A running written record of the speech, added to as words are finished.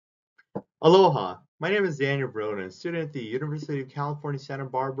Aloha, my name is Daniel Broden, student at the University of California, Santa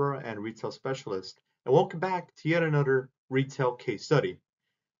Barbara and retail specialist, and welcome back to yet another retail case study.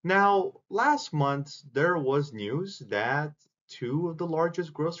 Now, last month there was news that two of the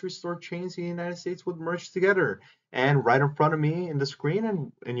largest grocery store chains in the United States would merge together. And right in front of me in the screen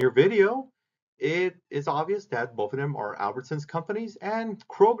and in your video, it is obvious that both of them are Albertsons companies and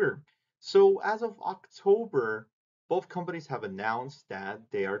Kroger. So as of October, both companies have announced that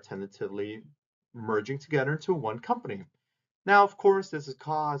they are tentatively merging together into one company. Now, of course, this has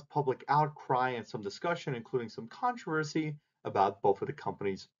caused public outcry and some discussion, including some controversy about both of the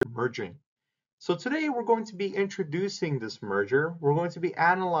companies merging. So today we're going to be introducing this merger. We're going to be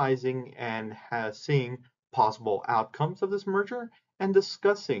analyzing and seeing possible outcomes of this merger and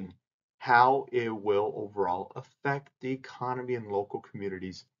discussing how it will overall affect the economy and local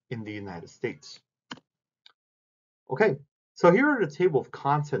communities in the United States. Okay, so here are the table of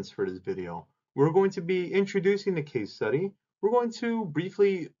contents for this video. We're going to be introducing the case study. We're going to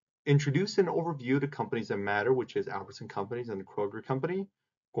briefly introduce and overview the companies that matter, which is Albertson Companies and the Kroger Company.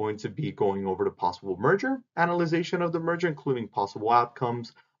 Going to be going over the possible merger, analyzation of the merger, including possible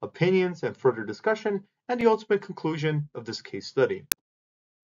outcomes, opinions, and further discussion, and the ultimate conclusion of this case study.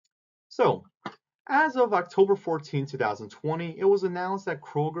 So, as of October 14, 2020, it was announced that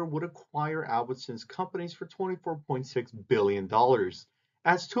Kroger would acquire Albertsons companies for $24.6 billion.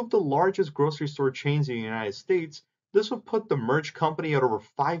 As two of the largest grocery store chains in the United States, this would put the merged company at over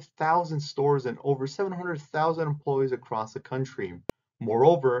 5,000 stores and over 700,000 employees across the country.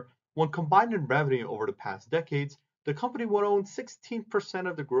 Moreover, when combined in revenue over the past decades, the company would own 16%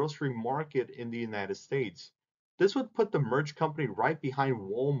 of the grocery market in the United States. This would put the merged company right behind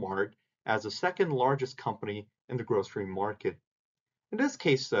Walmart as the second largest company in the grocery market. In this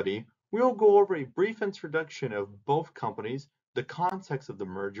case study, we will go over a brief introduction of both companies, the context of the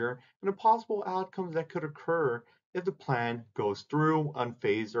merger, and the possible outcomes that could occur if the plan goes through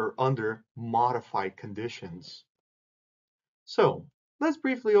unphased or under modified conditions. So, let's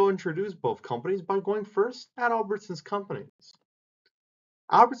briefly introduce both companies by going first at Albertsons Companies.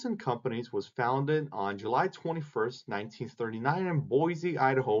 Albertson Companies was founded on July 21st, 1939 in Boise,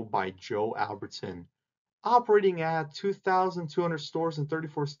 Idaho by Joe Albertson, operating at 2,200 stores in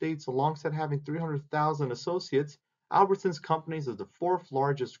 34 states alongside having 300,000 associates. Albertsons Companies is the fourth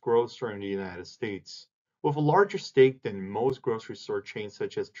largest grocer in the United States. With a larger stake than most grocery store chains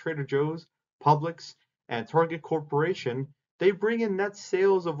such as Trader Joe's, Publix, and Target Corporation, they bring in net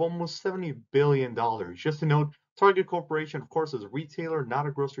sales of almost $70 billion. Just to note, Target Corporation, of course, is a retailer, not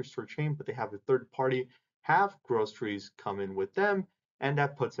a grocery store chain, but they have a third party have groceries come in with them, and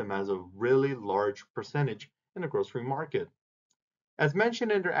that puts them as a really large percentage in the grocery market. As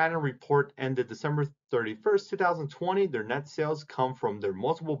mentioned in their annual report ended December 31st, 2020, their net sales come from their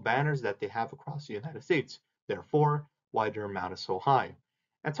multiple banners that they have across the United States. Therefore, why their amount is so high.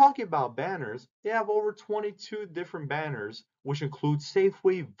 And talking about banners, they have over 22 different banners, which include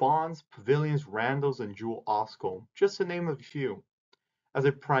Safeway, Vons, Pavilions, Randall's, and Jewel Osco, just to name a few. As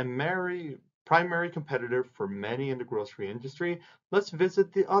a primary competitor for many in the grocery industry, let's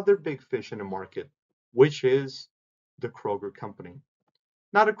visit the other big fish in the market, which is the Kroger Company.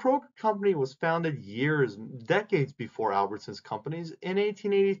 Now, the Kroger Company was founded decades before Albertsons Companies in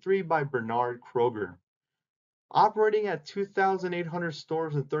 1883 by Bernard Kroger. Operating at 2,800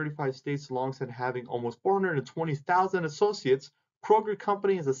 stores in 35 states alongside having almost 420,000 associates, Kroger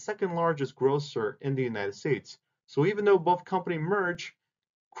Company is the second largest grocer in the United States. So even though both companies merged,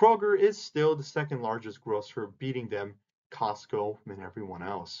 Kroger is still the second largest grocer, beating them, Costco, and everyone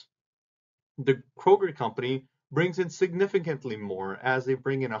else. The Kroger Company brings in significantly more as they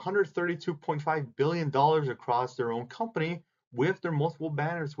bring in $132.5 billion across their own company with their multiple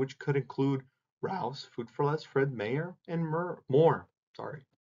banners, which could include Ralph's, Food for Less, Fred Meyer, and more. Sorry.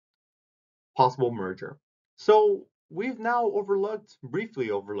 Possible merger. So we've now briefly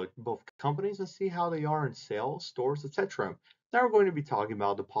overlooked both companies and see how they are in sales, stores, etc. Now we're going to be talking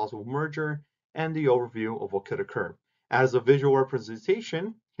about the possible merger and the overview of what could occur. As a visual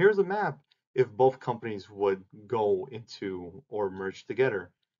representation, here's a map if both companies would go into or merge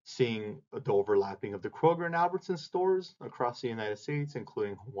together, seeing the overlapping of the Kroger and Albertsons stores across the United States,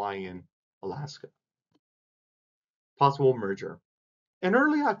 including Hawaii and Alaska. Possible merger. In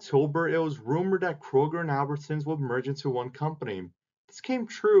early October, it was rumored that Kroger and Albertsons would merge into one company. This came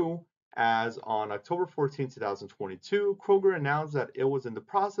true as on October 14, 2022, Kroger announced that it was in the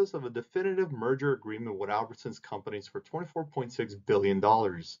process of a definitive merger agreement with Albertsons Companies for $24.6 billion.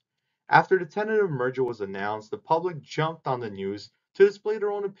 After the tentative merger was announced, the public jumped on the news to display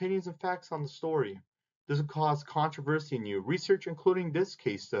their own opinions and facts on the story. This caused controversy and new research, including this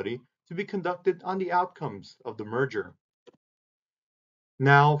case study, to be conducted on the outcomes of the merger.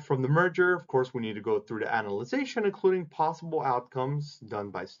 Now, from the merger, of course, we need to go through the analyzation, including possible outcomes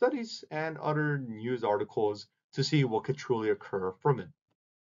done by studies and other news articles to see what could truly occur from it.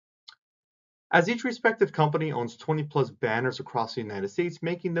 As each respective company owns 20 plus banners across the United States,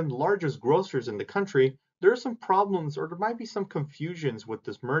 making them the largest grocers in the country, there are some problems or there might be some confusions with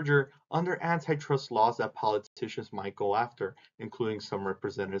this merger under antitrust laws that politicians might go after, including some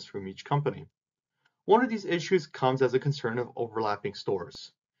representatives from each company. One of these issues comes as a concern of overlapping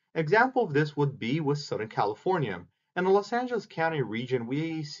stores. An example of this would be with Southern California. In the Los Angeles County region,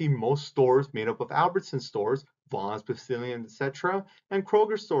 we see most stores made up of Albertsons stores, Vaughn's, Pavilion, etc., and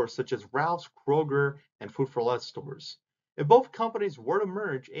Kroger stores such as Ralph's, Kroger, and Food for Less stores. If both companies were to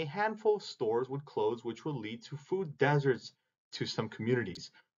merge, a handful of stores would close, which would lead to food deserts to some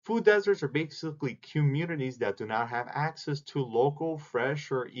communities. Food deserts are basically communities that do not have access to local, fresh,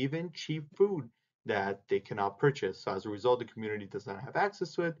 or even cheap food that they cannot purchase. So as a result, the community does not have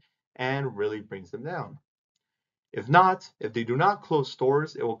access to it and really brings them down. If they do not close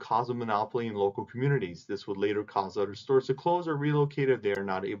stores, it will cause a monopoly in local communities. This would later cause other stores to close or relocate if they are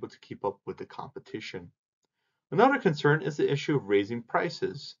not able to keep up with the competition. Another concern is the issue of raising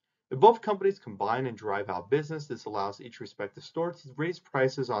prices. If both companies combine and drive out business, this allows each respective store to raise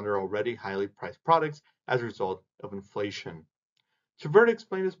prices on their already highly priced products as a result of inflation. To further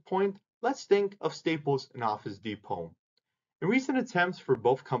explain this point, let's think of Staples and Office Depot. In recent attempts for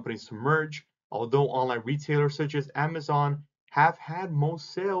both companies to merge, although online retailers such as Amazon have had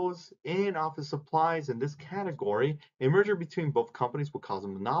most sales in office supplies in this category, a merger between both companies would cause a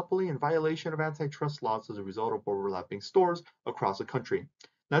monopoly and violation of antitrust laws as a result of overlapping stores across the country.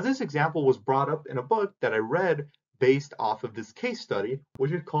 Now, this example was brought up in a book that I read based off of this case study,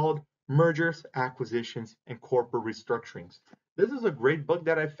 which is called Mergers, Acquisitions, and Corporate Restructurings. This is a great book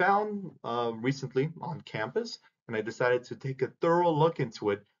that I found recently on campus, and I decided to take a thorough look into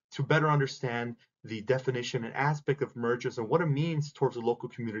it to better understand the definition and aspect of mergers and what it means towards the local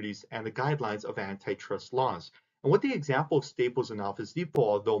communities and the guidelines of antitrust laws. And with the example of Staples and Office Depot,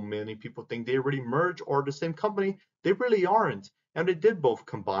 although many people think they already merge or the same company, they really aren't. And they did both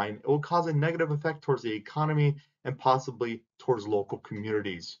combine. It will cause a negative effect towards the economy and possibly towards local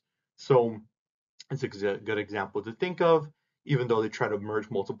communities. So it's a good example to think of, even though they tried to merge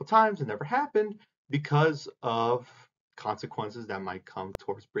multiple times, it never happened because of consequences that might come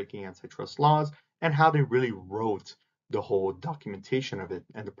towards breaking antitrust laws and how they really wrote the whole documentation of it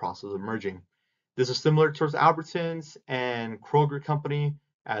and the process of merging. This is similar towards Albertsons and Kroger Company,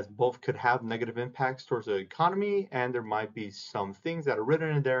 as both could have negative impacts towards the economy, and there might be some things that are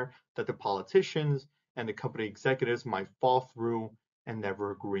written in there that the politicians and the company executives might fall through and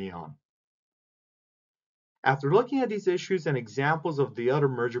never agree on. After looking at these issues and examples of the other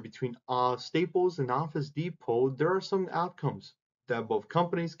merger between Staples and Office Depot, there are some outcomes that both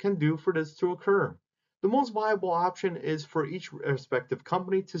companies can do for this to occur. The most viable option is for each respective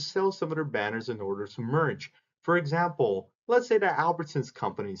company to sell some of their banners in order to merge. For example, let's say that Albertsons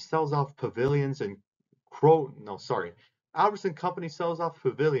company sells off pavilions and Albertson company sells off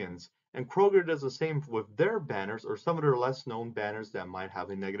pavilions and Kroger does the same with their banners or some of their less known banners that might have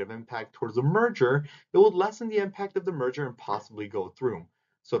a negative impact towards the merger. It would lessen the impact of the merger and possibly go through.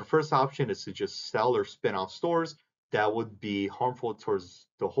 So the first option is to just sell or spin off stores. That would be harmful towards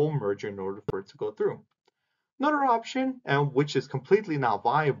the whole merger in order for it to go through. Another option, and which is completely not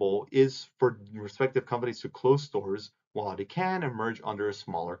viable, is for respective companies to close stores while they can and merge under a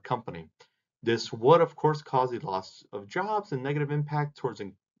smaller company. This would, of course, cause a loss of jobs and negative impact towards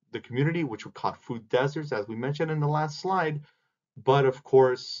the community, which would cause food deserts, as we mentioned in the last slide. But of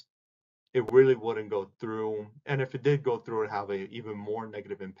course, it really wouldn't go through. And if it did go through, it would have an even more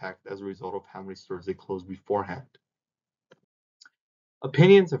negative impact as a result of how many stores they closed beforehand.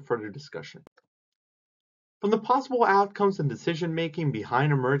 Opinions and further discussion. From the possible outcomes and decision making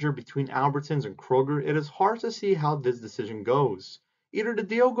behind a merger between Albertsons and Kroger, it is hard to see how this decision goes. Either the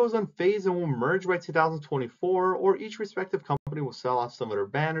deal goes unfazed and will merge by 2024, or each respective company will sell off some of their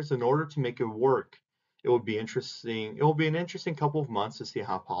banners in order to make it work. It will be interesting. It will be an interesting couple of months to see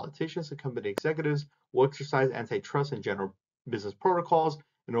how politicians and company executives will exercise antitrust and general business protocols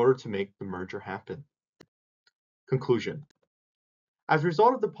in order to make the merger happen. Conclusion. As a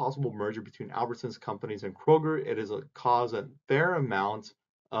result of the possible merger between Albertsons companies and Kroger, it has caused a fair amount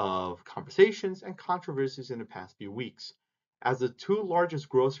of conversations and controversies in the past few weeks. As the two largest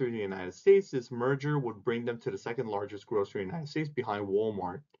grocery in the United States, this merger would bring them to the second largest grocery in the United States behind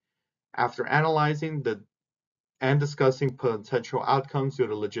Walmart. After analyzing the and discussing potential outcomes due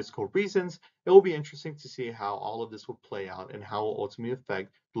to logistical reasons. It will be interesting to see how all of this will play out and how it will ultimately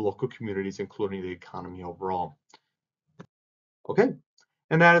affect the local communities, including the economy overall. Okay,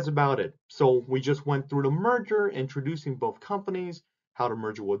 and that is about it. So we just went through the merger, introducing both companies, how the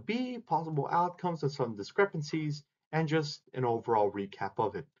merger would be, possible outcomes and some discrepancies, and just an overall recap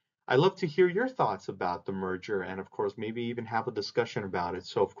of it. I'd love to hear your thoughts about the merger and, of course, maybe even have a discussion about it.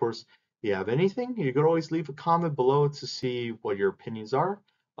 So, of course, if you have anything, you could always leave a comment below to see what your opinions are.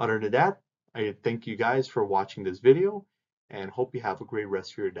 Other than that, I thank you guys for watching this video and hope you have a great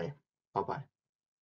rest of your day. Bye bye.